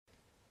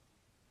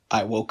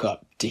I woke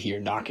up to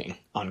hear knocking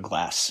on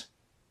glass.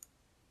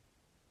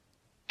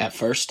 At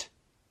first,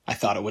 I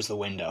thought it was the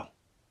window,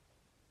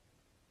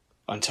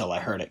 until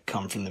I heard it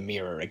come from the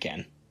mirror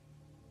again.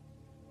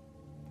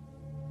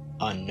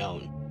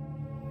 Unknown.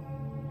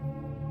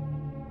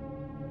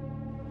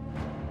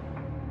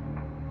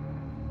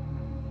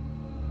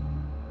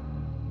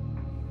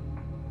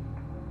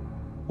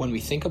 When we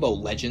think about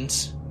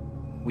legends,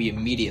 we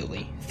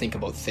immediately think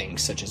about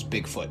things such as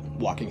Bigfoot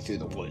walking through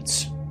the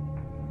woods,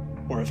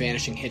 or a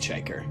vanishing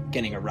hitchhiker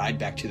getting a ride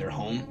back to their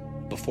home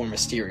before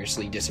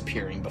mysteriously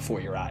disappearing before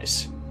your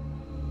eyes.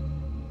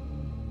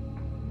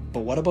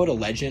 But what about a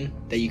legend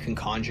that you can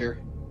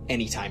conjure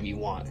anytime you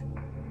want?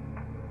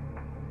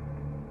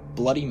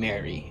 Bloody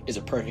Mary is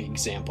a perfect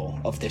example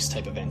of this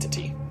type of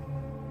entity.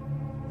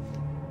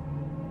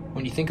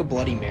 When you think of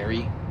Bloody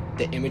Mary,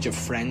 the image of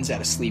friends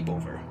at a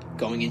sleepover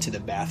going into the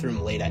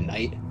bathroom late at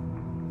night,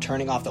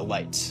 turning off the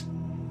lights,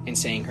 and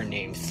saying her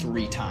name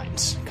 3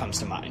 times comes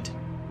to mind.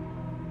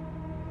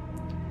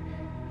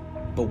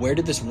 But where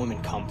did this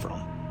woman come from?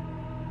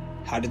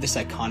 How did this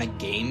iconic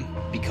game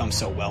become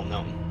so well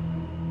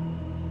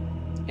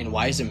known? And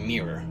why is a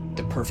mirror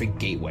the perfect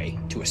gateway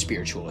to a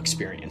spiritual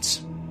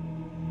experience?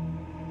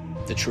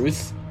 The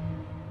truth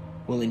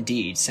will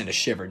indeed send a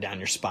shiver down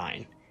your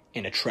spine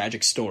in a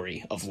tragic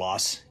story of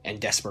loss and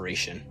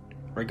desperation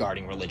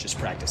regarding religious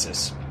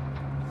practices.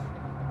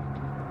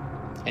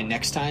 And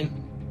next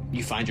time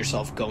you find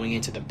yourself going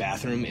into the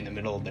bathroom in the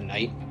middle of the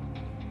night,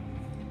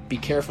 be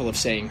careful of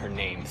saying her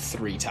name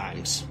 3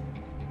 times,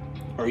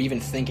 or even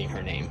thinking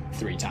her name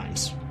 3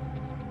 times.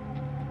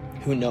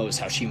 Who knows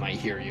how she might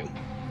hear you?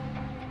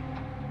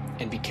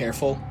 And be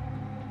careful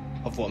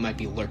of what might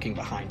be lurking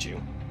behind you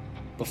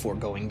before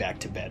going back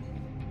to bed.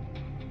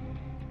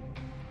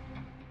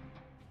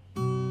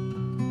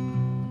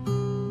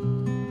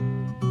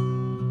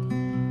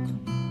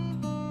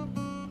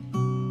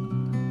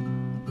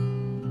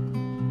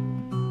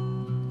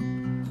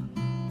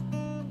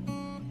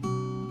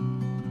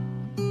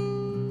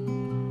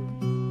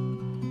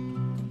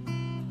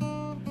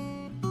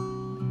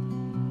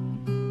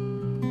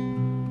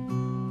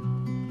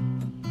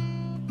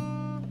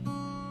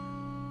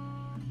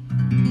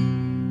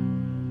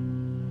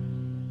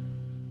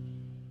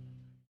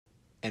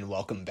 And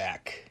welcome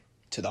back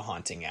to the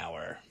Haunting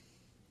Hour.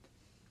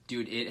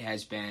 Dude, it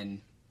has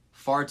been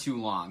far too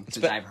long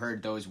since I've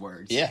heard those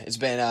words. Yeah, it's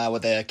been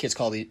what the kids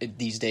call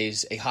these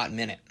days a hot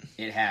minute.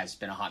 It has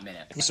been a hot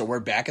minute. So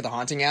we're back at the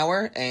Haunting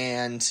Hour,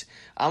 and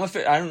I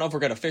don't know if we're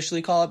going to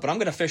officially call it, but I'm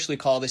going to officially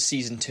call this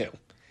Season 2.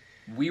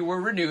 We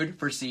were renewed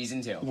for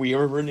Season 2. We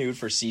were renewed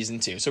for Season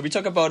 2. So we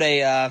took about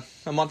a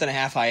month and a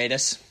half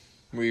hiatus.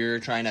 We were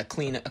trying to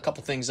clean a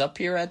couple things up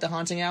here at the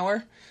Haunting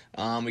Hour.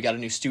 We got a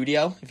new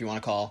studio, if you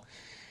want to call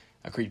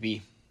a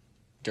creepy,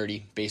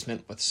 dirty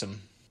basement with some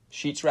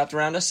sheets wrapped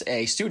around us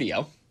a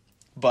studio.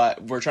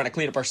 But we're trying to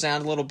clean up our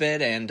sound a little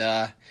bit and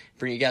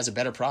bring you guys a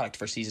better product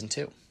for Season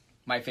 2.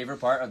 My favorite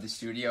part of the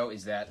studio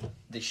is that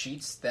the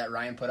sheets that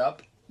Ryan put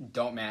up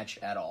don't match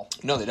at all.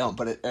 No, they don't,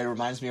 but it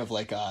reminds me of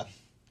like a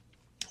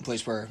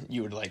place where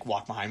you would like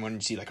walk behind one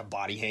and see like a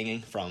body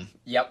hanging from.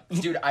 Yep,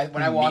 dude.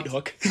 When I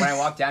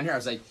walked down here, I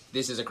was like,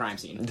 "This is a crime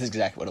scene." This is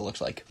exactly what it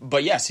looks like.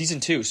 But yeah, Season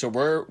 2. So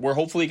we're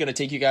hopefully going to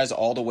take you guys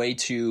all the way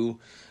to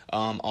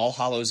All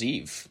Hallows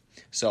Eve.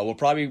 So we'll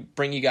probably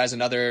bring you guys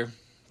another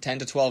 10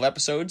 to 12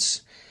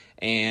 episodes,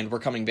 and we're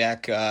coming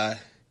back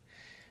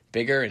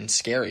bigger and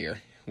scarier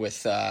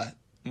with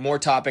more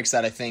topics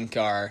that I think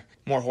are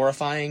more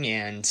horrifying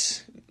and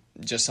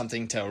just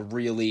something to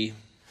really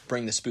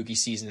bring the spooky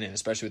season in,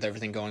 especially with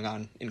everything going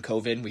on in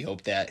COVID. We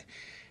hope that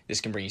this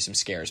can bring you some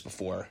scares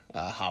before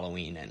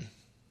Halloween, and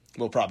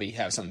we'll probably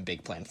have something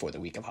big planned for the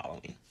week of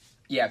Halloween.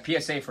 Yeah,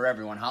 PSA for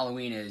everyone.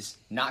 Halloween is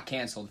not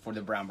canceled for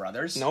the Brown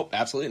Brothers. Nope,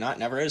 absolutely not.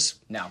 Never is.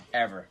 No,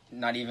 ever.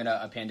 Not even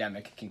a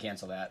pandemic can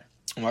cancel that.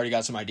 I've already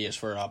got some ideas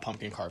for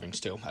pumpkin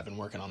carvings, too. I've been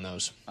working on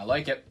those. I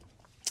like it.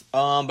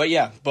 But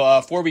yeah,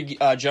 before we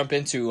jump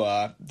into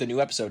the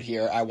new episode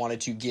here, I wanted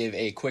to give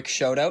a quick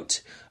shout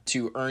out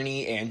to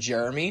Ernie and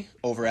Jeremy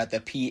over at the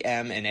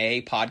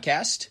PM&A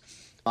podcast.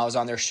 I was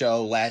on their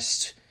show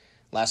last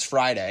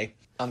Friday.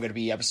 I'm going to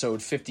be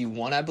episode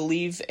 51, I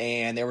believe,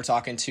 and they were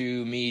talking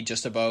to me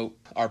just about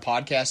our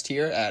podcast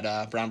here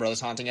at Brown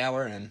Brothers Haunting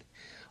Hour and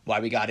why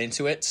we got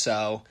into it.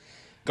 So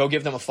go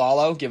give them a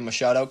follow, give them a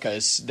shout out,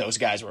 because those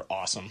guys were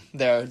awesome.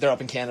 They're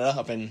up in Canada,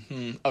 up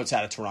in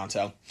outside of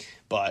Toronto,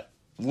 but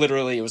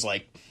literally it was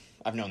like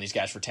I've known these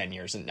guys for 10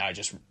 years, and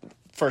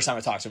first time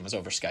I talked to them was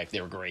over Skype. They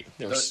were great.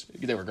 They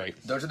were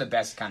great. Those are the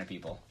best kind of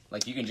people.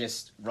 Like, you can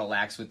just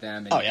relax with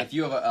them. And yeah. If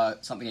you have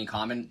something in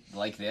common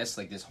like this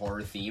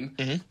horror theme,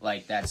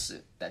 like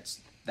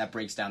that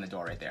breaks down the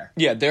door right there.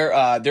 Yeah,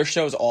 their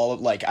show's all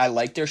like, I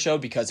like their show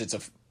because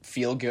it's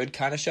feel good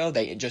kind of show.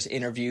 They just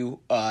interview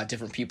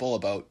different people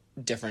about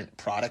different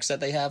products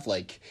that they have.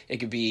 Like, it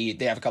could be,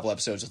 they have a couple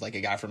episodes with like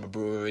a guy from a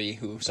brewery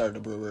who started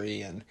a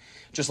brewery, and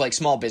just like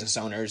small business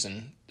owners,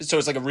 and so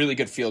it's like a really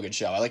good feel good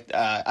show.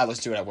 I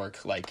listen to it at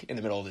work, like in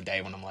the middle of the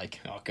day when I'm like,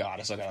 oh god,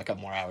 I still got a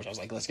couple more hours. I was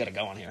like, let's get it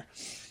going here.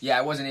 Yeah,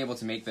 I wasn't able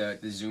to make the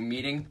Zoom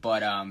meeting,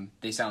 but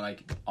they sound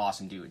like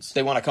awesome dudes.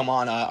 They want to come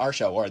on our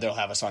show, or they'll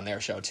have us on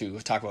their show to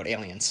talk about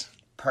aliens.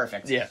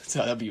 Perfect. Yeah, so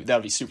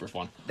that'll be super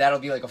fun. That'll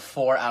be like a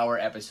 4-hour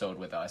episode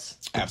with us.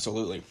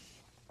 Absolutely.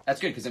 That's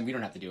good, because then we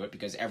don't have to do it,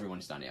 because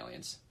everyone's done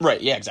aliens.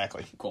 Right, yeah,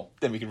 exactly. Cool.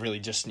 Then we can really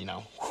just,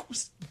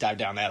 dive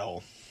down that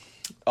hole.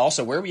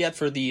 Also, where are we at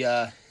for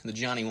the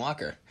Johnny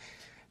Walker?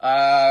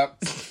 Well,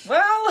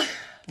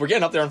 We're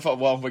getting up there. I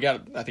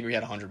think we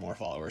had 100 more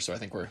followers, so I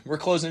think we're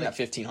closing in at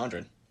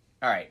 1,500.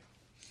 All right.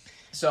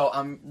 So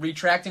I'm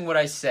retracting what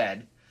I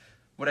said.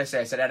 I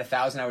said at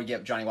 1,000 I would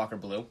get Johnny Walker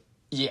Blue.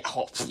 Yeah.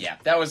 Yeah,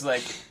 that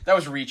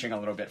was reaching a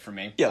little bit for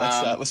me.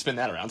 Yeah, let's spin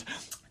that around.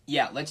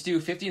 Yeah, let's do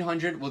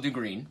 1,500. We'll do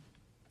green.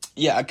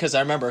 Yeah, because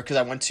I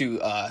went to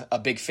a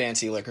big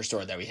fancy liquor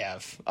store that we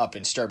have up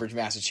in Sturbridge,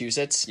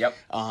 Massachusetts. Yep.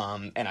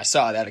 And I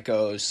saw that it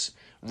goes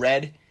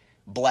red,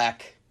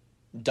 black,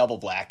 double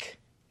black.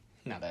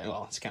 Not that,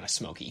 well, it's kind of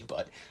smoky,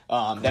 but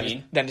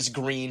green. Then it's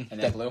green.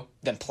 And then blue?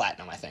 Then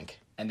platinum, I think.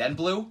 And then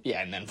blue?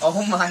 Yeah, and then...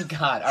 Oh my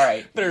god,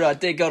 alright. Better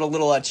take out a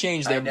little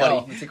change there,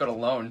 buddy. We take out a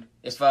loan.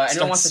 If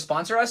anyone wants to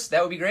sponsor us,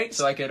 that would be great,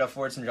 so I could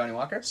afford some Johnny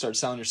Walker. Start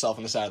selling yourself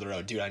on the side of the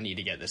road. Dude, I need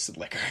to get this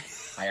liquor.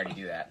 I already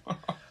do that.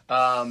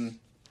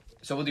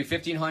 So we'll do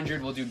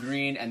 1,500, we'll do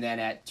green, and then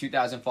at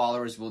 2,000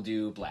 followers, we'll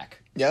do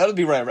black. Yeah, that'll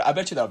be right. I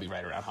bet you that'll be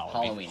right around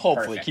Halloween.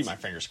 Hopefully, perfect. Keep my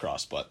fingers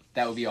crossed, but...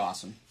 That would be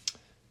awesome.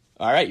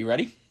 All right, you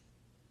ready?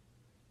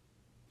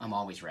 I'm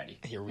always ready.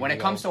 When it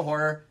comes to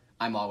horror,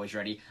 I'm always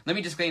ready. Let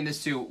me just claim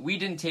this too. We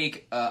didn't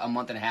take a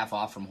month and a half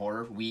off from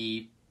horror.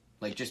 We,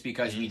 just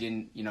because we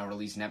didn't,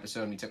 release an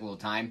episode and we took a little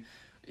time,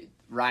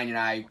 Ryan and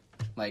I,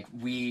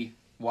 we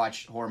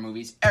watch horror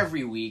movies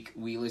every week.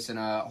 We listen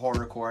to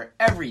horrorcore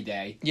every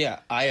day. Yeah,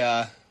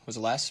 was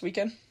it last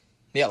weekend?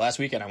 Yeah, last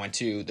weekend I went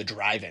to the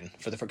drive-in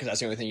because that's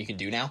the only thing you can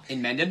do now.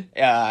 In Mendon?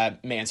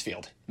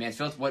 Mansfield.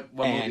 Mansfield? What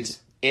movies?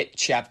 It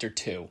Chapter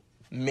 2.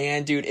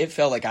 Man, dude, it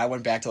felt like I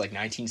went back to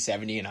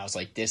 1970, and I was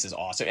like, "This is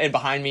awesome." And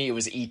behind me, it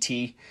was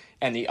E.T.,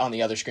 and on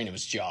the other screen, it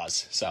was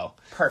Jaws. So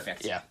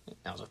perfect. Yeah,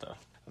 I was with a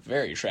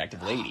very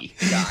attractive lady.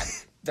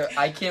 God,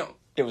 I can't.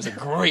 It was a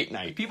great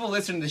night. People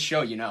listen to the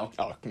show,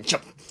 Oh,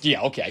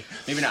 yeah, okay.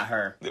 Maybe not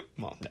her.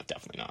 Well, no,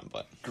 definitely not.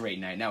 But great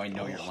night. Now I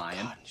know you're lying.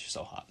 God, she's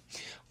so hot.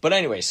 But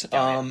anyways,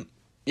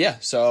 yeah.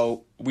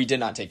 So we did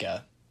not take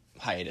a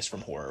hiatus from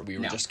horror. We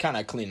were just kind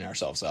of cleaning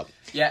ourselves up.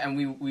 Yeah,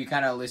 and we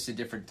kind of listed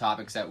different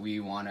topics that we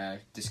want to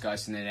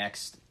discuss in the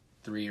next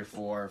 3 or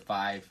 4 or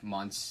 5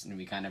 months, and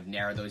we kind of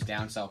narrow those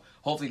down. So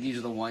hopefully these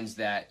are the ones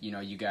that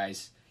you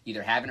guys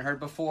either haven't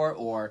heard before,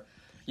 or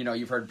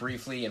you've heard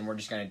briefly, and we're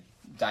just gonna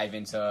dive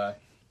into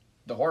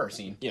the horror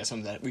scene. Yeah,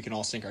 something that we can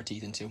all sink our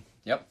teeth into.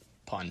 Yep.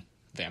 Pun.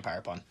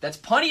 Vampire pun. That's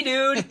punny,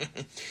 dude!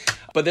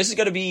 But this is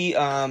going to be,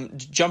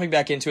 jumping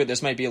back into it,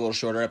 this might be a little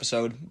shorter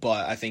episode,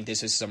 but I think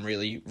this is some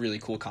really, really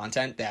cool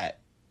content that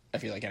I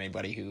feel like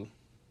anybody who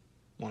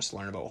wants to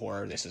learn about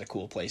horror, this is a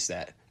cool place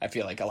that I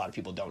feel like a lot of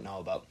people don't know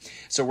about.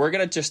 So we're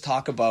going to just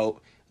talk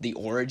about the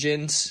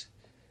origins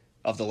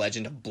of the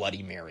legend of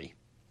Bloody Mary.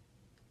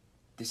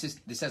 This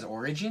has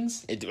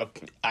origins? I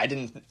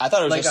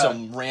thought it was just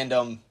some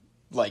random...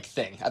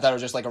 thing. I thought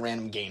it was just a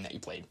random game that you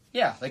played.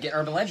 Yeah, like an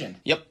urban legend.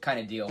 Yep. Kind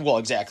of deal. Well,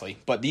 exactly.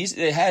 But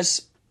it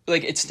has,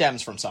 it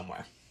stems from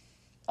somewhere.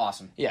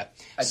 Awesome. Yeah.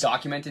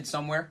 Documented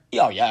somewhere?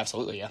 Oh, yeah,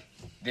 absolutely, yeah.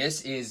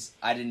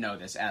 I didn't know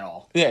this at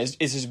all. Yeah, this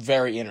is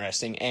very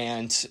interesting.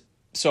 And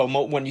so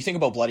when you think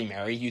about Bloody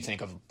Mary, you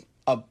think of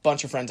a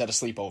bunch of friends at a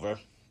sleepover,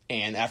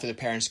 and after the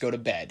parents go to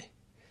bed,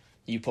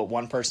 you put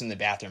one person in the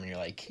bathroom,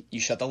 and you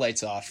shut the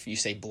lights off, you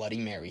say Bloody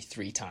Mary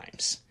 3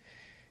 times.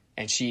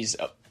 And she's...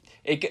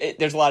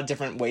 there's a lot of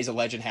different ways a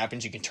legend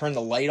happens. You can turn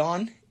the light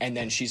on, and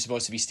then she's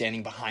supposed to be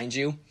standing behind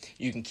you.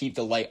 You can keep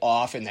the light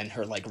off, and then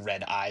her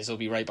red eyes will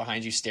be right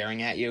behind you,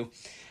 staring at you.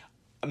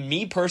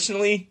 Me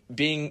personally,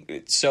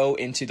 being so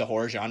into the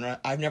horror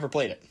genre, I've never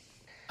played it.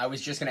 I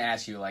was just gonna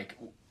ask you,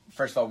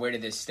 first of all, where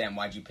did this stem?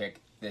 Why'd you pick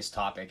this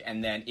topic?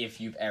 And then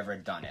if you've ever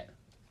done it.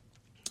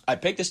 I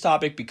picked this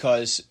topic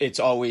because it's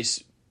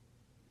always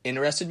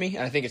interested me,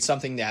 and I think it's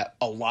something that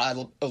a lot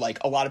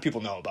of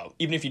people know about,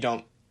 even if you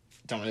don't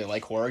really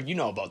like horror. You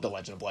know about the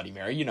Legend of Bloody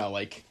Mary. You know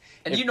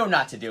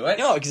not to do it.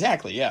 No,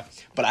 exactly, yeah.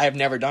 But I have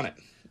never done it.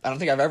 I don't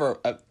think I've ever...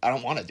 I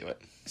don't want to do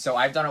it. So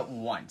I've done it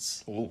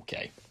once. Ooh,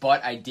 okay.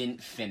 But I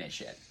didn't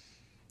finish it.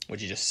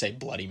 Would you just say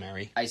Bloody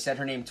Mary? I said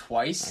her name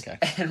twice. Okay.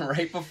 And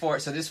right before...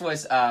 So this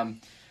was...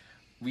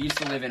 we used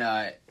to live in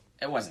it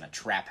wasn't a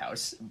trap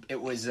house.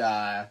 It was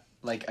it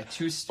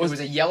was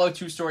a yellow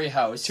 2-story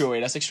house.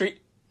 208 Essex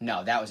Street?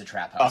 No, that was a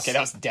trap house. Okay,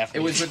 that was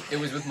definitely... It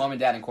was with Mom and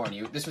Dad and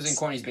Corny. This was in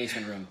Corny's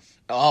basement room.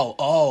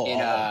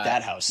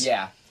 That house.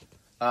 Yeah.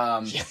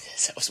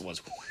 This house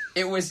was...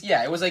 It was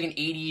like an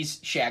 80s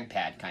shag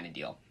pad kind of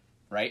deal,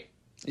 right?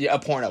 Yeah, a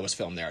porno was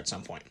filmed there at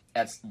some point.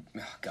 That's,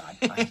 oh God,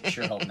 I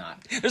sure hope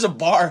not. There's a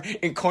bar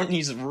in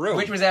Courtney's room.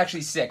 Which was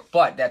actually sick,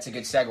 but that's a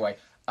good segue.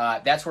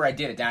 That's where I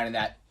did it, down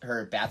in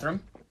her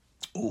bathroom.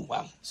 Ooh,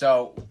 wow.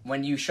 So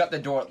when you shut the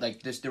door,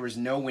 like this, there was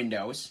no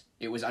windows.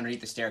 It was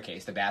underneath the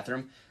staircase, the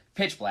bathroom,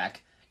 pitch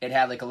black. It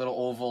had like a little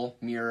oval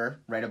mirror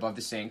right above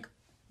the sink,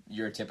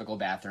 your typical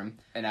bathroom.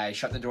 And I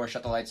shut the door,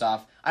 shut the lights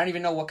off. I don't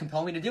even know what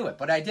compelled me to do it,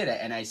 but I did it.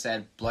 And I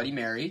said, Bloody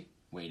Mary,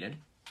 waited.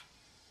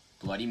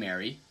 Bloody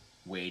Mary,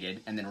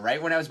 waited. And then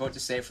right when I was about to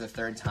say it for the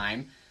third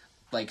time,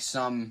 like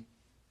some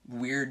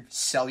weird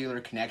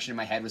cellular connection in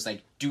my head was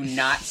like, do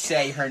not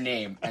say her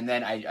name. And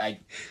then I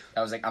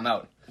was like, I'm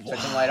out. So I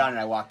turned the light on and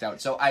I walked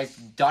out. So I've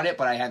done it,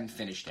 but I haven't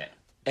finished it.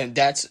 And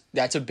that's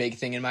a big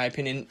thing in my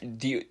opinion.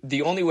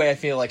 The only way I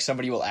feel like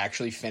somebody will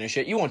actually finish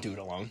it, you won't do it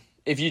alone.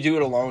 If you do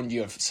it alone,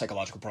 you have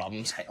psychological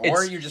problems.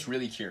 Or you're just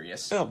really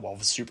curious. Oh, well,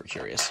 super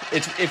curious.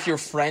 It's if your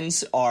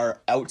friends are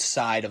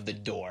outside of the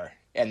door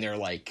and they're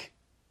like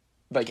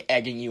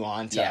egging you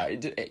on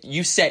to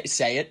you say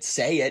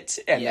it,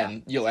 and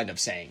then you'll end up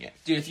saying it.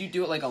 Dude, if you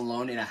do it like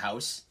alone in a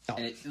house,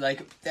 and it's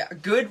like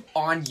good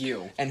on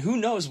you. And who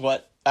knows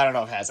what, I don't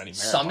know if it has any merit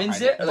summons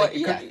it? But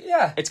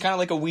yeah. It's kind of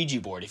like a Ouija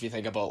board if you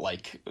think about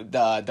like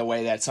the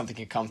way that something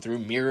can come through.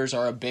 Mirrors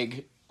are a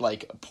big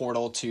like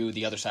portal to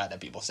the other side that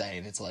people say,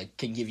 and it's like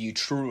can give you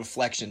true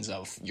reflections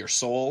of your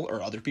soul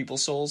or other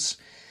people's souls.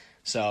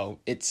 So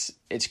it's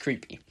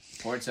creepy.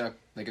 Or it's a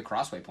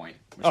crossway point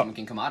where someone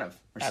can come out of,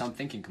 or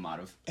something can come out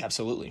of.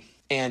 Absolutely.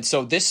 And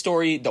so this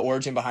story, the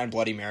origin behind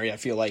Bloody Mary, I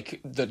feel like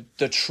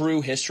the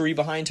true history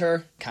behind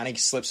her kind of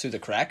slips through the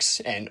cracks,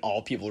 and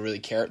all people really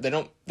care. They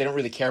don't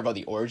really care about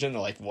the origin.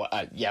 They're like,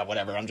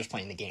 whatever. I'm just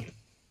playing the game.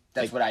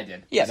 That's what I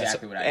did. Yeah,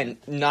 exactly what I did.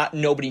 And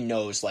nobody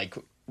knows like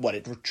what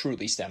it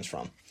truly stems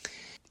from.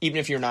 Even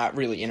if you're not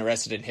really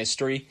interested in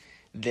history,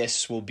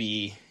 this will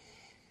be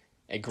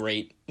a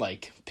great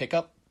like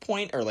pickup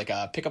point or like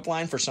a pickup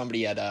line for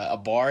somebody at a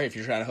bar if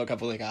you're trying to hook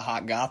up with like a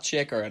hot goth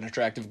chick or an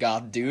attractive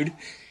goth dude.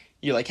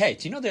 You're like, hey,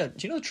 do you know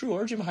the true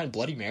origin behind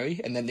Bloody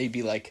Mary? And then they'd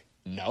be like,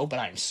 no, but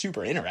I'm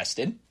super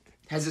interested.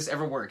 Has this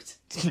ever worked?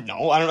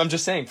 No, I'm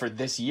just saying for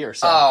this year.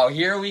 So oh,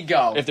 here we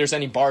go. If there's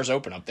any bars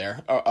open up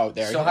there, out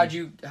there. So how'd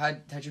you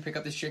pick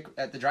up this chick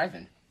at the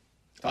drive-in?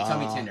 Don't tell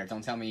me Tinder.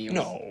 Don't tell me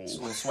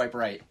we'll swipe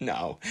right.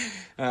 No.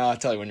 I'll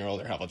tell you when you're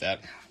older. How about that?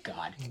 Oh,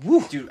 God.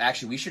 Woo. Dude,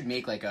 actually, we should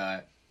make like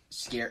a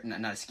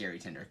not a scary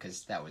Tinder,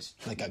 because that was...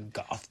 Like a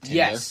goth Tinder?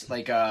 Yes,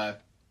 like a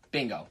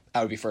bingo.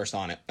 I would be first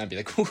on it. I'd be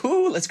like,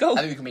 woohoo, let's go. I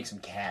think we could make some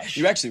cash.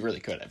 You actually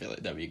really could. I feel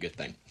like that'd be a good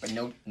thing. But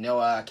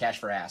no cash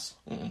for ass.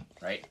 Mm-mm.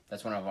 Right?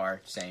 That's one of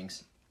our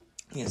sayings.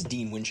 Yeah, it's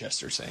Dean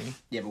Winchester saying.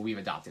 Yeah, but we've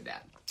adopted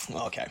that.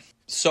 Okay.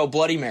 So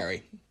Bloody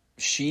Mary,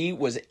 she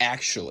was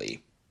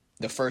actually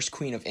the first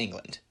Queen of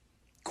England.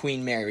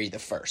 Queen Mary the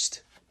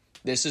First.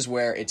 This is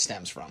where it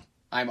stems from.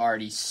 I'm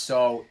already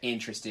so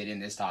interested in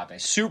this topic.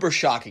 Super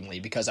shockingly,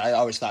 because I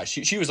always thought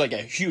she was like a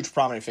huge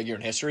prominent figure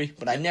in history,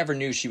 but I never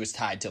knew she was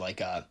tied to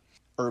like a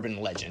urban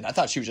legend. I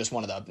thought she was just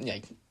one of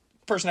the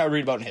person I would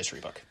read about in a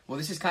history book. Well,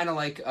 this is kind of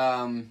like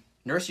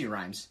nursery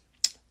rhymes.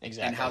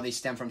 Exactly. And how they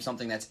stem from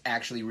something that's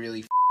actually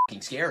really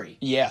f***ing scary.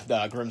 Yeah,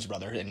 the Grimm's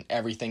brother and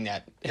everything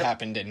that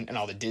happened in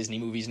all the Disney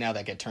movies now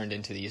that get turned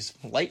into these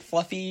light,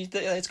 fluffy,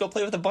 let's go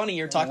play with a bunny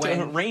or talk to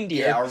a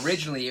reindeer. Yeah,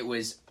 originally it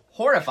was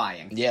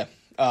horrifying. Yeah.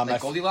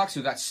 Like Goldilocks,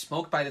 who got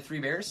smoked by the three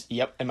bears?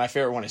 Yep, and my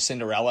favorite one is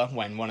Cinderella,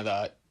 when one of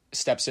the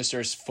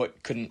stepsisters'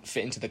 foot couldn't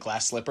fit into the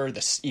glass slipper.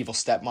 The evil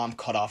stepmom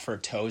cut off her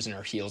toes and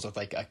her heels with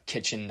like a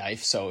kitchen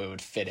knife so it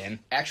would fit in.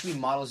 Actually,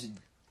 models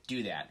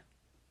do that.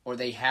 Or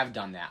they have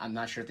done that. I'm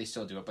not sure if they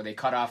still do it, but they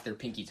cut off their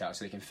pinky toe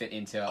so they can fit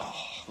into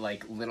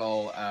like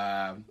little...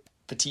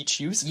 petite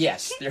shoes?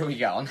 Yes, there we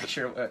go. I'm not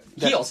sure.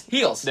 Heels.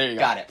 There you go.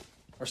 Got it.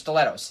 Or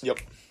stilettos. Yep.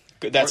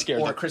 Good. That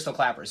scared Or crystal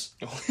clappers.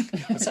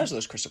 What's actually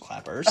those crystal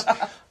clappers?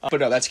 But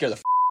no, that scared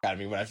the out of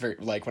me when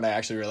I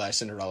actually realized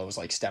Cinderella was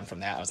like stemmed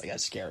from that. I was like,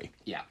 that's scary.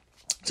 Yeah.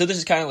 So this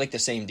is kind of like the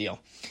same deal.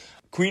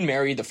 Queen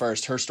Mary the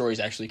First, her story is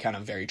actually kind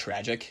of very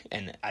tragic,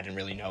 and I didn't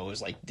really know it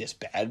was like this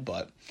bad,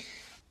 but...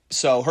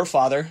 So her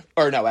father...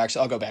 Or no,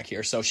 actually, I'll go back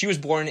here. So she was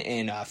born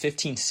in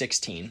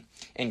 1516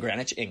 in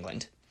Greenwich,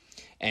 England,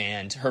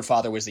 and her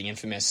father was the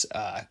infamous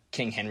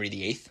King Henry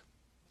VIII.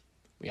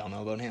 We all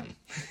know about him.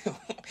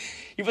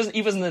 He wasn't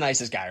the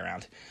nicest guy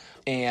around.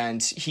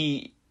 And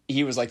he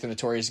was like the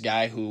notorious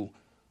guy who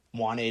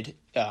wanted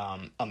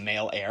a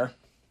male heir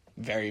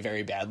very,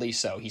 very badly.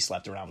 So he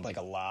slept around with like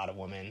a lot of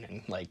women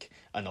and like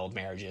annulled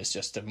marriages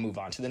just to move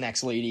on to the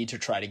next lady to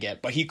try to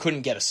get... But he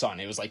couldn't get a son.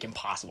 It was like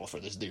impossible for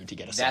this dude to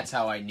get a son. That's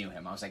how I knew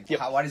him. I was like,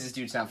 why does this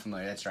dude sound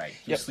familiar? That's right.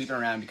 He was sleeping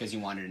around because he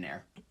wanted an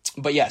heir.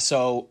 But yeah,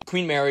 so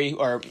Queen Mary,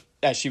 or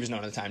as she was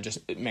known at the time, just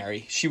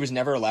Mary, she was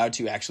never allowed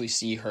to actually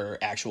see her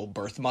actual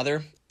birth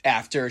mother.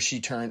 Once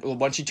she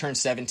turned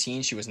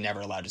 17, she was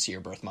never allowed to see her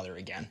birth mother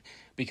again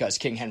because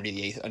King Henry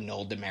VIII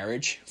annulled the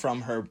marriage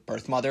from her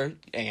birth mother,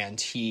 and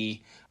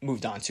he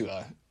moved on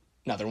to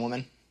another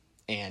woman.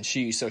 And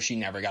she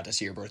never got to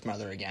see her birth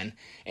mother again.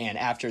 And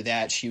after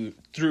that,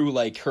 through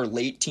like her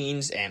late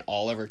teens and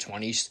all of her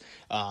 20s,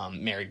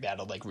 Mary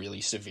battled like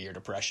really severe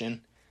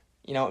depression.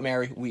 You know what,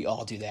 Mary? We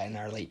all do that in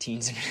our late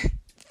teens and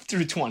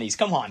through 20s.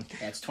 Come on.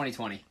 Yeah, it's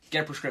 2020.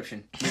 Get a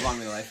prescription. Move on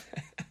with your life.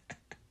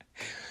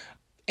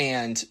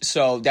 And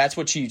so that's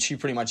what she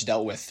pretty much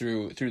dealt with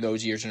through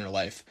those years in her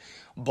life.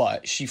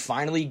 But she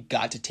finally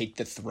got to take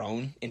the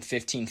throne in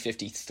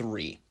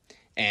 1553.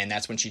 And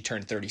that's when she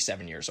turned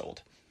 37 years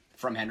old.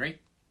 From Henry?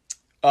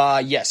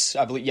 Yes,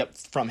 I believe. Yep,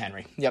 from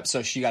Henry. Yep.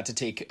 So she got to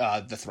take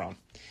the throne,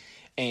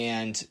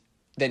 and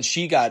then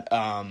she got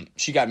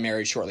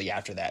married shortly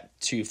after that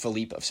to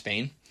Philippe of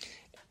Spain.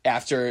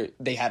 After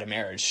they had a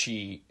marriage,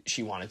 she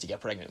wanted to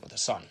get pregnant with a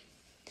son,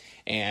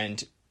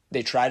 and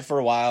they tried for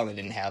a while and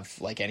didn't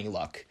have like any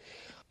luck,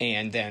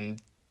 and then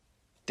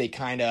they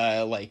kind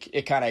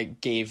of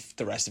gave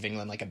the rest of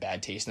England like a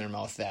bad taste in their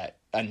mouth that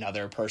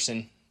another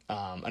person,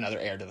 another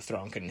heir to the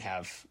throne, couldn't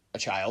have a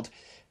child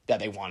that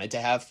they wanted to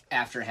have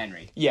after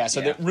Henry. Yeah,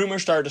 so the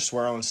rumors started to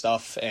swirl and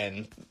stuff,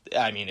 and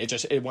I mean,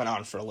 it went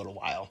on for a little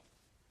while,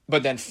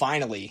 but then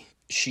finally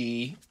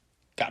she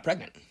got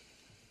pregnant,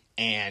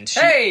 and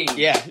so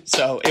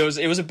it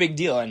was a big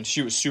deal, and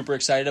she was super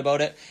excited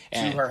about it.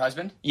 And to her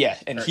husband,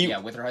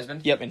 with her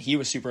husband, yep, and he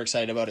was super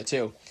excited about it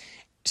too.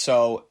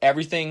 So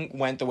everything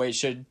went the way it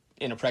should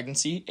in a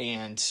pregnancy,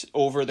 and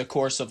over the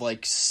course of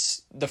like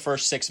the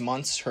first 6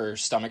 months, her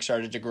stomach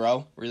started to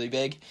grow really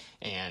big,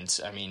 and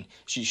I mean,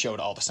 she showed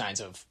all the signs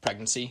of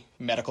pregnancy.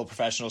 Medical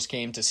professionals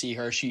came to see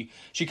her. She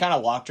kind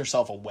of locked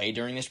herself away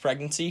during this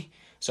pregnancy,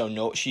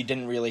 so she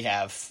didn't really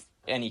have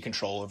any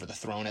control over the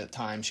throne at the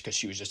time because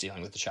she was just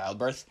dealing with the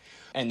childbirth.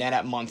 And then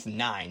at month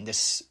 9,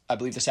 I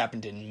believe this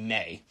happened in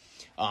May.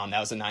 That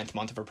was the 9th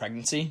month of her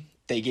pregnancy.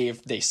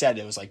 They said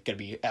it was like going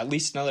to be at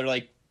least another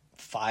like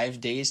 5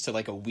 days to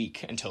like a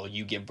week until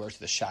you give birth to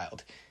the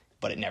child,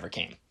 but it never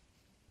came.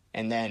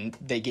 And then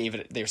they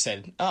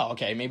said, oh,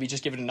 okay, maybe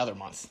just give it another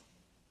month.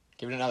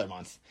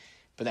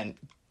 But then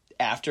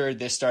after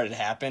this started to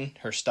happen,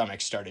 her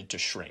stomach started to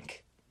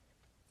shrink.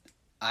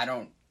 I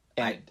don't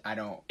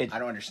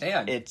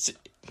understand.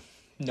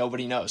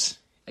 Nobody knows.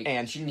 Like,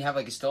 and she didn't have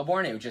like a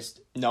stillborn. It was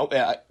just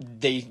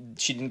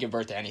she didn't give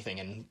birth to anything,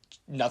 and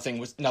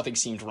nothing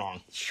seemed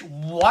wrong.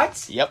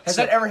 What? Yep. Has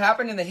that ever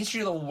happened in the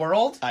history of the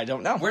world? I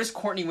don't know. Where's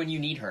Courtney when you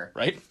need her?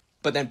 Right.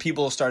 But then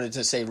people started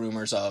to say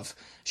rumors of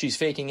she's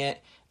faking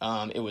it.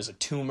 It was a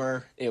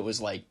tumor. It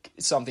was like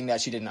something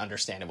that she didn't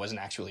understand. It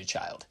wasn't actually a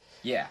child.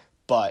 Yeah.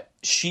 But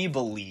she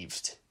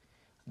believed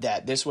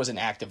that this was an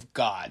act of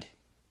God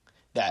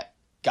that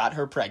got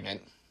her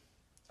pregnant.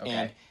 Okay.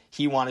 And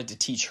he wanted to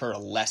teach her a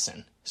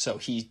lesson. So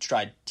he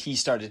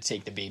started to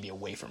take the baby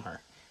away from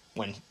her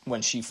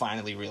when she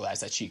finally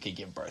realized that she could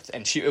give birth.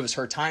 And it was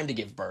her time to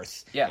give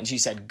birth. Yeah. And she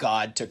said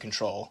God took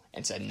control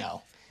and said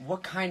no.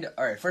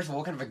 First of all,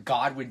 what kind of a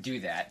God would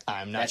do that?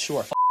 I'm not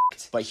sure.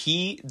 But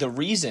the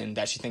reason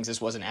that she thinks this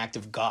was an act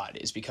of God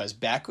is because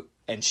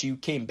she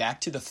came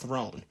back to the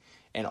throne,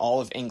 and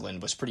all of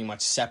England was pretty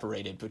much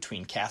separated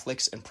between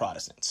Catholics and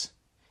Protestants.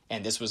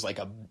 And this was like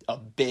a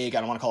big, I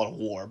don't want to call it a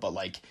war, but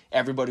like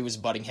everybody was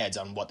butting heads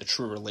on what the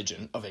true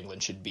religion of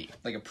England should be.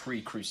 Like a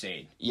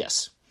pre-crusade.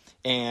 Yes.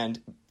 And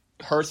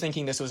her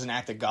thinking this was an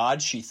act of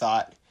God, she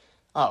thought,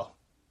 oh,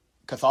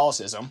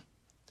 Catholicism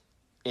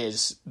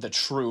is the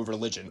true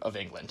religion of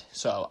England.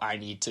 So I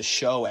need to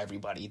show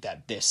everybody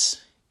that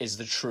this is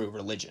the true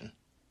religion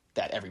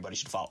that everybody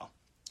should follow.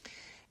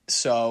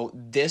 So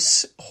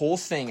this whole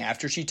thing,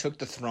 after she took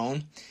the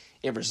throne,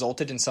 it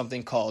resulted in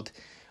something called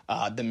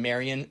the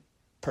Marian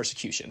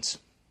persecutions.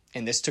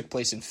 And this took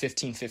place in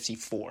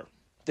 1554.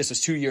 This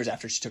was 2 years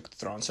after she took the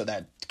throne. So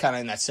that kind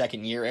of in that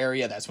second year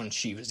area, that's when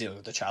she was dealing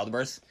with the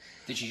childbirth.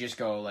 Did she just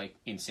go like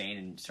insane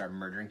and start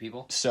murdering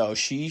people? So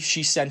she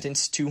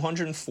sentenced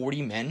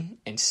 240 men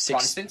and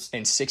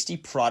 60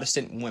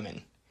 Protestant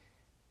women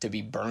to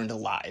be burned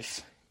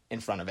alive in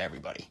front of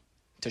everybody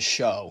to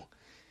show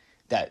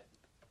that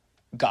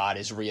God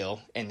is real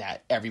and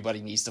that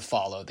everybody needs to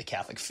follow the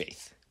Catholic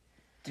faith.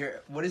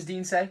 What does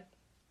Dean say?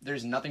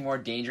 There's nothing more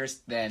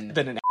dangerous than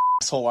an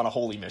asshole on a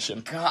holy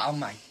mission. God, oh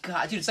my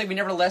God, dude! It's like we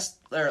never left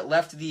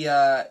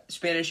the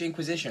Spanish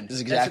Inquisition.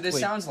 That's what this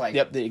sounds like.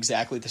 Yep,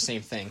 exactly the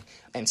same thing.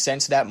 And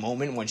since that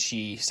moment when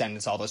she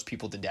sentenced all those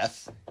people to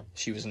death,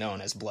 she was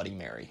known as Bloody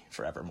Mary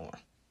forevermore.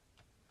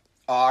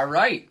 All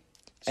right.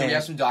 So we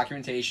have some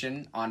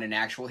documentation on an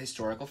actual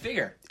historical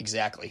figure.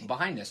 Exactly.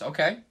 Behind this,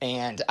 okay.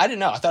 And I didn't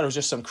know. I thought it was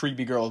just some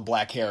creepy girl with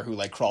black hair who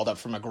like crawled up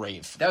from a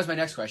grave. That was my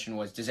next question.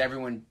 Does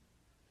everyone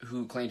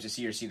who claims to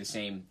see her see the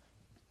same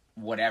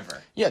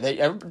whatever? Yeah,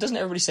 doesn't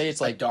everybody say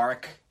it's like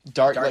dark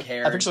like,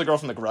 hair? I picture the girl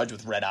from The Grudge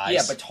with red eyes.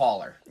 Yeah, but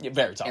taller. Yeah,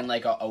 very tall. And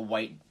like a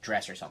white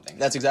dress or something.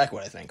 That's exactly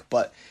what I think.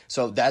 But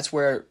so that's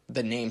where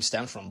the name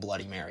stems from,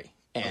 Bloody Mary.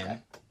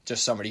 And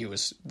just somebody who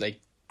was like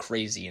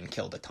crazy and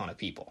killed a ton of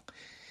people.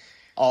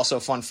 Also,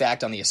 fun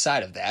fact on the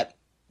aside of that,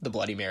 the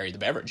Bloody Mary, the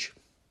beverage.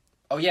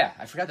 Oh, yeah.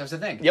 I forgot that was a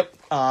thing.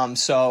 Yep.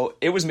 So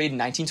it was made in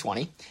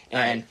 1920,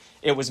 and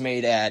it was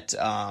made at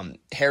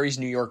Harry's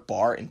New York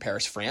Bar in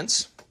Paris,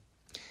 France.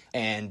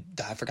 And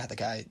I forgot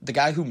the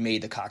guy who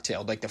made the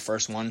cocktail, like the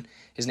first one,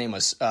 his name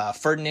was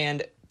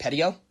Ferdinand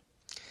Petiot.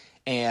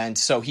 And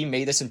so he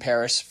made this in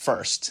Paris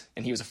first,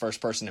 and he was the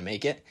first person to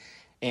make it.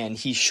 And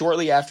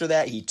shortly after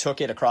that, he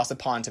took it across the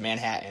pond to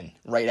Manhattan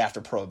right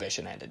after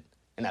Prohibition ended.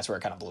 And that's where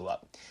it kind of blew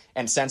up.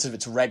 And since of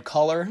its red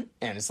color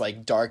and its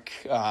like dark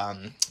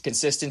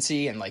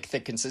consistency and like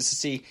thick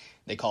consistency,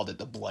 they called it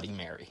the Bloody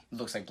Mary. It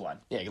looks like blood.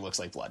 Yeah, it looks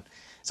like blood.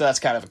 So that's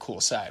kind of a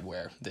cool side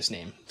where this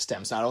name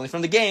stems not only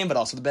from the game, but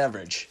also the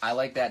beverage. I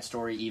like that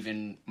story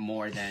even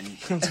more than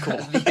That's cool.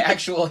 the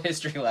actual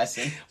history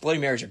lesson. Bloody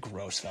Marys are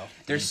gross, though.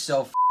 They're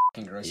so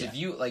fucking gross. Yeah. If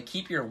you, like,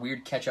 keep your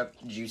weird ketchup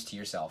juice to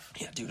yourself.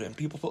 Yeah, dude, and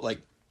people put,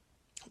 like,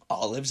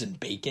 olives and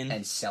bacon.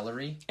 And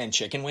celery. And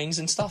chicken wings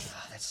and stuff.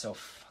 Oh, that's so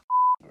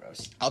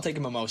gross. I'll take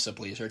a mimosa,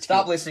 please. Or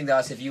Stop listening to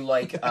us if you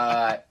like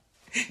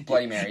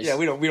Bloody Marys. Yeah,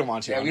 we don't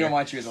want you. Yeah, we don't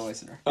want you as a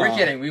listener. We're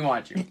kidding. We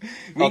want you.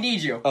 We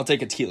need you. I'll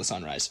take a tequila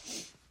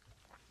sunrise.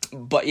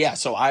 But yeah,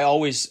 so I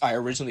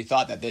originally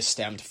thought that this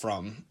stemmed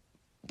from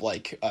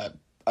like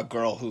a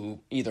girl who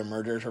either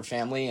murdered her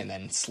family and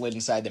then slid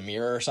inside the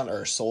mirror or something, or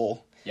her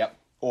soul. Yep.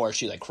 Or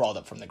she like crawled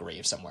up from the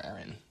grave somewhere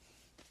and.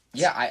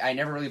 Yeah, I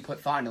never really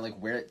put thought into like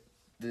where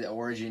the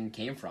origin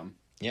came from.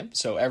 Yep.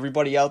 So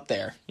everybody out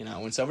there, you know,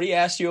 when somebody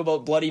asks you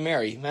about Bloody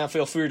Mary,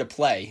 feel free to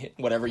play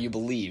whatever you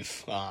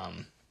believe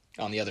on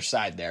the other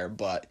side there.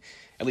 But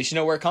at least you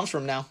know where it comes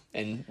from now,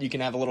 and you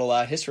can have a little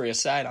history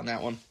aside on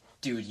that one.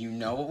 Dude, you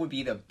know what would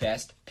be the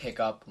best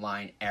pickup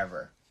line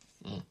ever?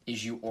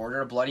 Is you order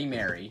a Bloody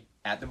Mary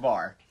at the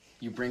bar,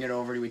 you bring it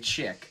over to a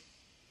chick,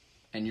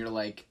 and you're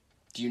like,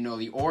 do you know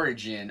the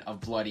origin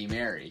of Bloody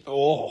Mary?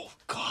 Oh,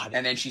 God.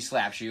 And then she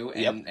slaps you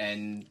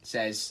and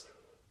says,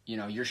 you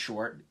know, you're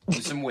short,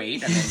 lose some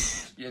weight. And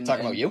then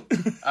Talking about you?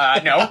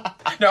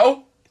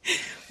 No.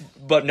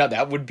 But no,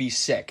 that would be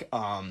sick.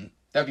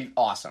 That'd be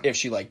awesome. If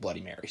she liked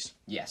Bloody Marys.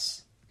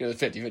 Yes. It was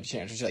a 50-50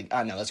 chance. She's like,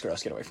 no, that's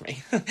gross. Get away from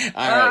me. All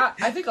right.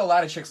 I think a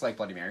lot of chicks like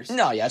Bloody Marys.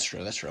 No, yeah, that's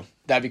true. That's true.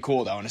 That'd be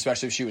cool, though, and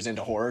especially if she was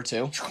into horror,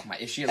 too.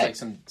 If she has, like,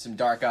 some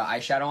dark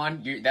eyeshadow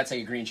on, that's,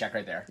 like, a green check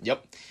right there.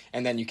 Yep.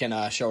 And then you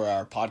can show her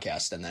our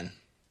podcast, and then...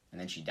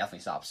 And then she definitely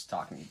stops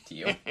talking to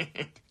you.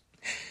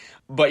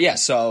 But, yeah,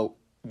 so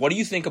what do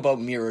you think about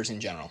mirrors in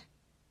general?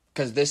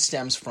 Because this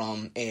stems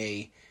from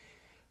a...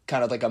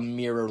 kind of like a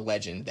mirror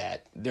legend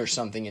that there's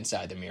something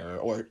inside the mirror,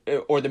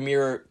 or the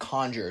mirror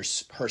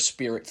conjures her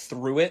spirit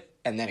through it,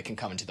 and then it can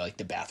come into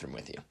the bathroom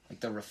with you.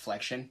 Like the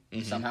reflection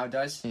somehow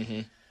does.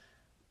 Mm-hmm.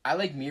 I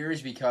like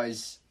mirrors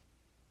because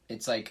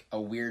it's like a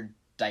weird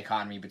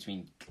dichotomy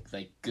between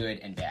like good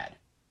and bad.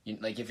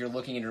 Like if you're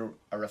looking into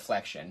a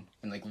reflection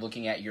and like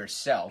looking at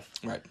yourself,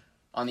 right?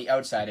 On the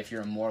outside, if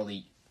you're a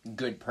morally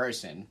good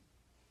person,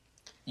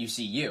 you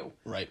see you,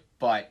 right?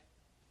 But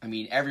I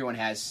mean, everyone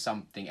has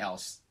something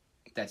else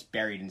that's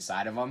buried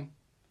inside of them,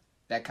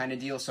 that kind of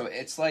deal. So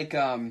it's like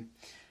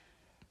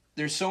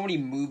there's so many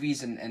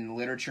movies and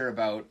literature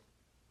about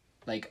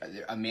like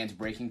a man's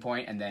breaking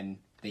point, and then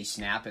they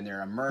snap and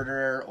they're a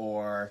murderer,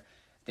 or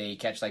they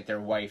catch like their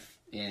wife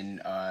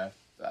in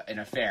an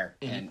affair,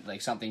 and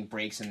like something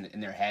breaks in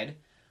their head.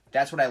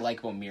 That's what I like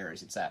about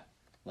mirrors. It's that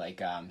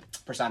like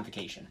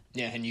personification.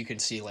 Yeah, and you can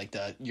see like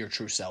your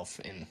true self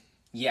in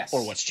yes,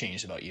 or what's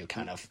changed about you,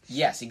 kind of.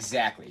 Yes,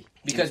 exactly.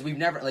 Because we've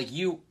never like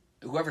you.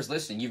 Whoever's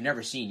listening, you've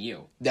never seen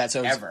you.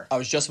 Ever. I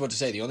was just about to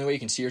say, the only way you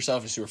can see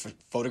yourself is through a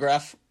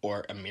photograph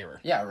or a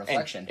mirror. Yeah, a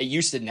reflection. And it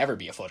used to never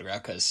be a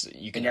photograph because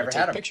you can never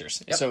take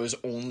pictures. Yep. So it was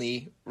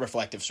only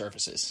reflective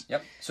surfaces.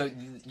 Yep. So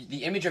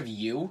the image of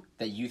you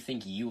that you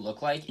think you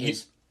look like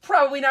is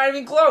probably not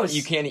even close.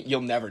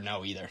 You'll never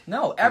know either.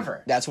 No, ever.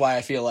 And that's why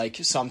I feel like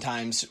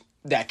sometimes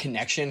that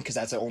connection, because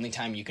that's the only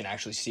time you can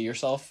actually see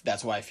yourself,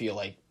 that's why I feel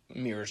like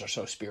mirrors are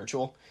so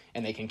spiritual,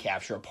 and they can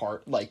capture a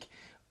part, like...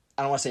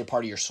 I don't want to say a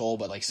part of your soul,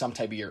 but like some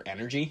type of your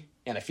energy,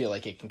 and I feel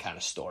like it can kind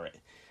of store it.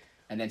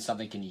 And then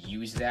something can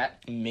use that?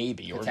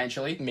 Maybe.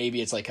 Potentially? Or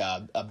maybe it's like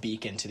a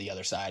beacon to the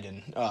other side,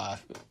 and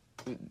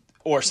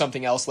or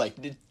something else like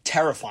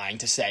terrifying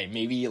to say.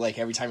 Maybe like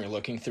every time you're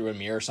looking through a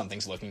mirror,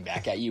 something's looking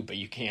back at you, but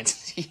you can't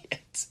see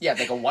it. Yeah,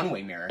 like a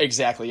one-way mirror.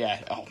 Exactly,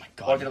 yeah. Oh my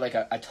God. Or there are like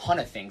a ton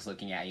of things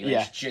looking at you.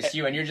 Yeah. It's just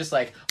you, and you're just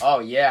like, oh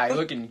yeah, you're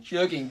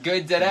looking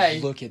good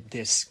today. Look at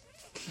this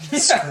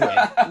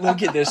squid.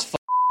 Look at this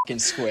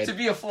squid. To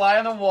be a fly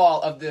on the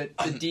wall of the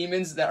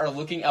demons that are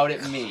looking out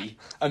at me.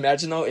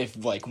 Imagine though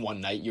if like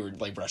one night you were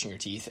like brushing your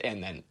teeth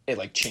and then it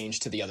like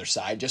changed to the other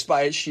side just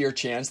by sheer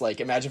chance. Like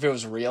imagine if it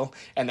was real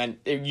and then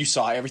you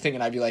saw everything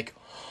and I'd be like,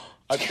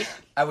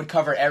 I would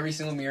cover every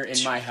single mirror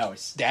in my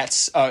house.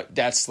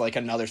 That's like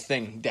another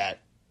thing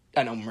that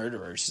I know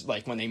murderers,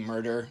 like when they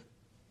murder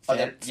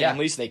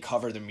families, they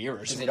cover the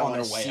mirrors they don't on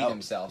their want to way see out.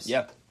 themselves.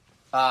 Yep.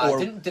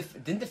 Didn't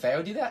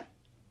DeFeo do that?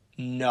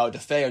 No,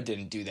 DeFeo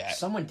didn't do that.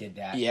 Someone did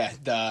that. Yeah,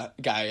 the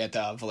guy at the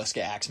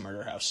Villisca Axe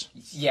murder house.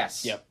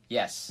 Yes. Yep.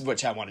 Yes.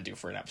 Which I want to do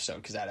for an episode,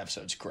 because that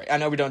episode's great. I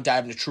know we don't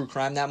dive into true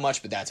crime that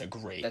much, but that's a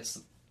great... That's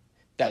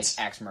like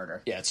axe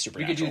murder. Yeah, it's super.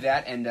 We could do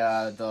that, and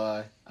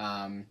the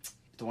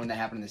one that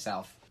happened in the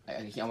South.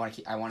 I want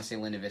to say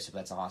Linda Vista, but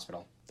that's a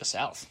hospital. The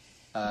South.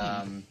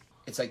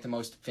 It's like the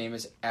most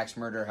famous axe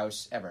murder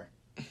house ever.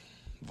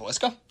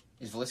 Villisca?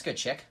 Is Villisca a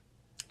chick?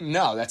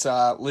 No, that's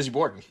Lizzie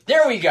Borden.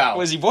 There we go.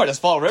 Lizzie Borden, that's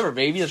Fall River,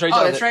 baby. That's right.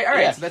 Oh, that's right. All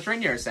right, yeah. so that's right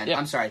near us then. Yeah.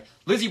 I'm sorry,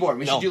 Lizzie Borden.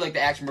 We should do like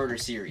the axe murder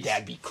series.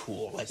 That'd be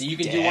cool. Let's So you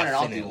can do one and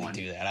I'll do definitely one.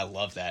 Do that. I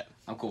love that.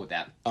 I'm cool with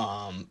that.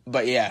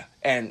 But yeah,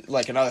 and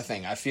like another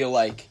thing, I feel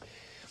like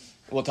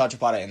we'll touch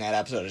upon it in that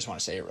episode. I just want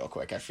to say it real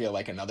quick. I feel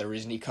like another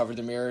reason he covered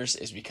the mirrors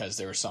is because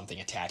there was something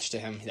attached to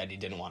him that he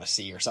didn't want to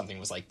see, or something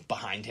was like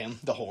behind him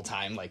the whole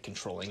time, like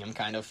controlling him,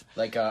 kind of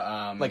Like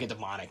a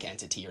demonic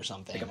entity or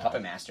something, like a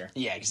puppet master.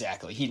 Yeah,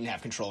 exactly. He didn't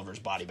have control over his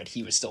body, but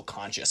he was still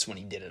conscious when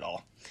he did it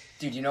all.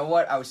 Dude, you know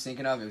what I was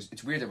thinking of?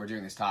 It's weird that we're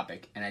doing this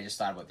topic, and I just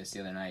thought about this the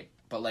other night.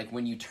 But like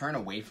when you turn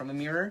away from the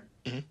mirror,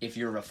 if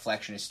your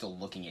reflection is still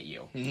looking at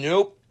you.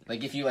 Nope.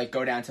 Like if you like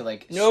go down to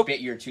like Nope. spit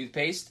your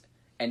toothpaste,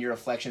 and your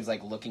reflection's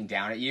like looking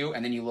down at you,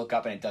 and then you look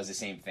up and it does the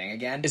same thing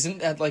again. Isn't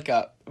that like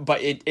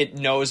but it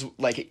knows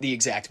like the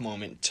exact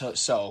moment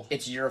so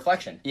It's your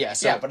reflection. Yeah,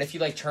 so yeah, but if you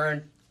like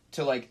turn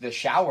to like the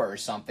shower or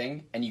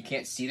something and you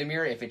can't see the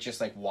mirror, if it just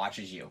like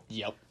watches you.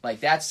 Yep. Like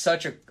that's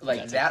such a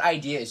that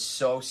idea is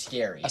so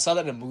scary. I saw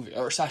that in a movie,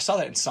 or I saw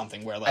that in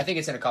something where like I think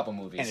it's in a couple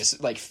movies. and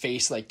his like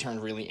face like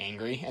turned really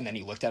angry, and then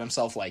he looked at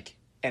himself like,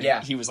 and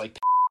Yeah. he was like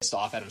pissed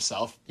off at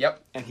himself.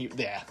 Yep. And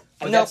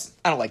But no, that's-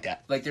 I don't like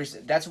that. Like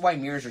that's why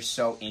mirrors are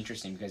so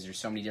interesting, because there's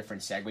so many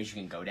different segues you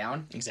can go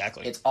down.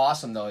 Exactly. It's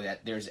awesome though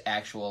that there's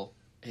actual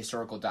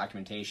historical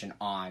documentation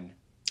on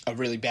a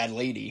really bad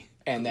lady,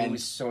 and then who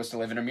was supposed to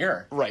live in a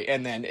mirror. right,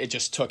 and then it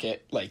just took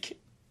it like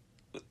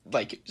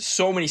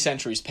so many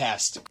centuries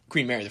past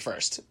Queen Mary the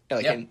First.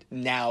 Like, Yep. and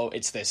now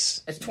it's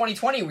this, It's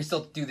 2020 and we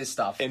still do this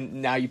stuff.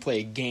 and now you play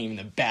a game in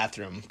the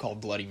bathroom called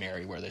Bloody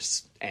Mary, where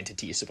this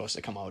entity is supposed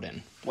to come out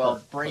and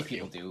Well, brave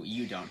people do.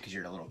 You don't, because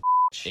you're a little.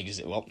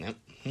 Well, no.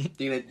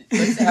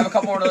 Let's have a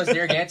couple more of those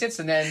Narragansetts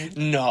and then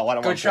No, I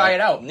don't go want to try it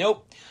out.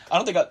 Nope. I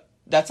don't think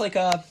that's like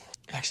a.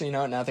 Actually,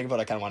 no. Now I think about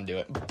it, I kind of want to do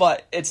it,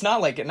 but it's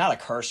not like not a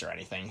curse or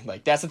anything.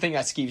 Like that's the thing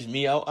that skeeves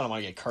me out. I don't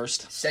want to get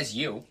cursed. Says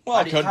you. Well,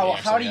 how it do, could how, be,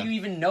 how do actually, you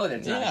even know that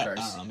it's not a I curse?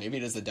 don't know. Maybe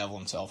it is the devil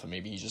himself, and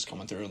maybe he's just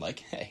coming through and like,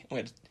 hey, I'm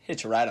gonna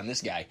hitch a ride on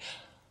this guy.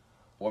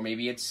 Or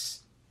maybe it's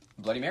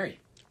Bloody Mary.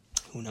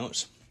 Who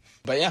knows?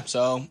 But yeah,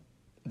 so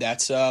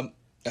that's the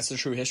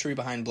true history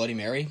behind Bloody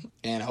Mary,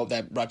 and I hope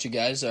that brought you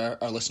guys, our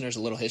listeners, a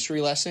little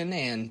history lesson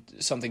and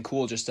something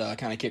cool just to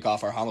kind of kick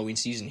off our Halloween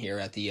season here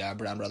at the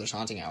Brown Brothers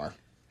Haunting Hour.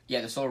 Yeah,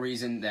 the sole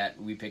reason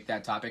that we picked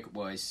that topic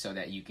was so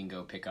that you can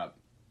go pick up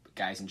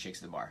guys and chicks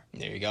at the bar.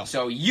 There you go.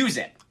 So use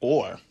it.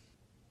 Or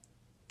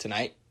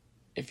tonight,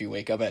 if you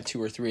wake up at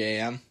 2 or 3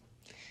 a.m.,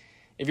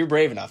 if you're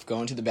brave enough, go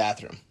into the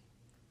bathroom,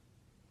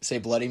 say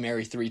Bloody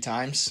Mary 3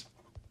 times,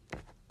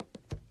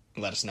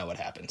 and let us know what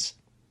happens.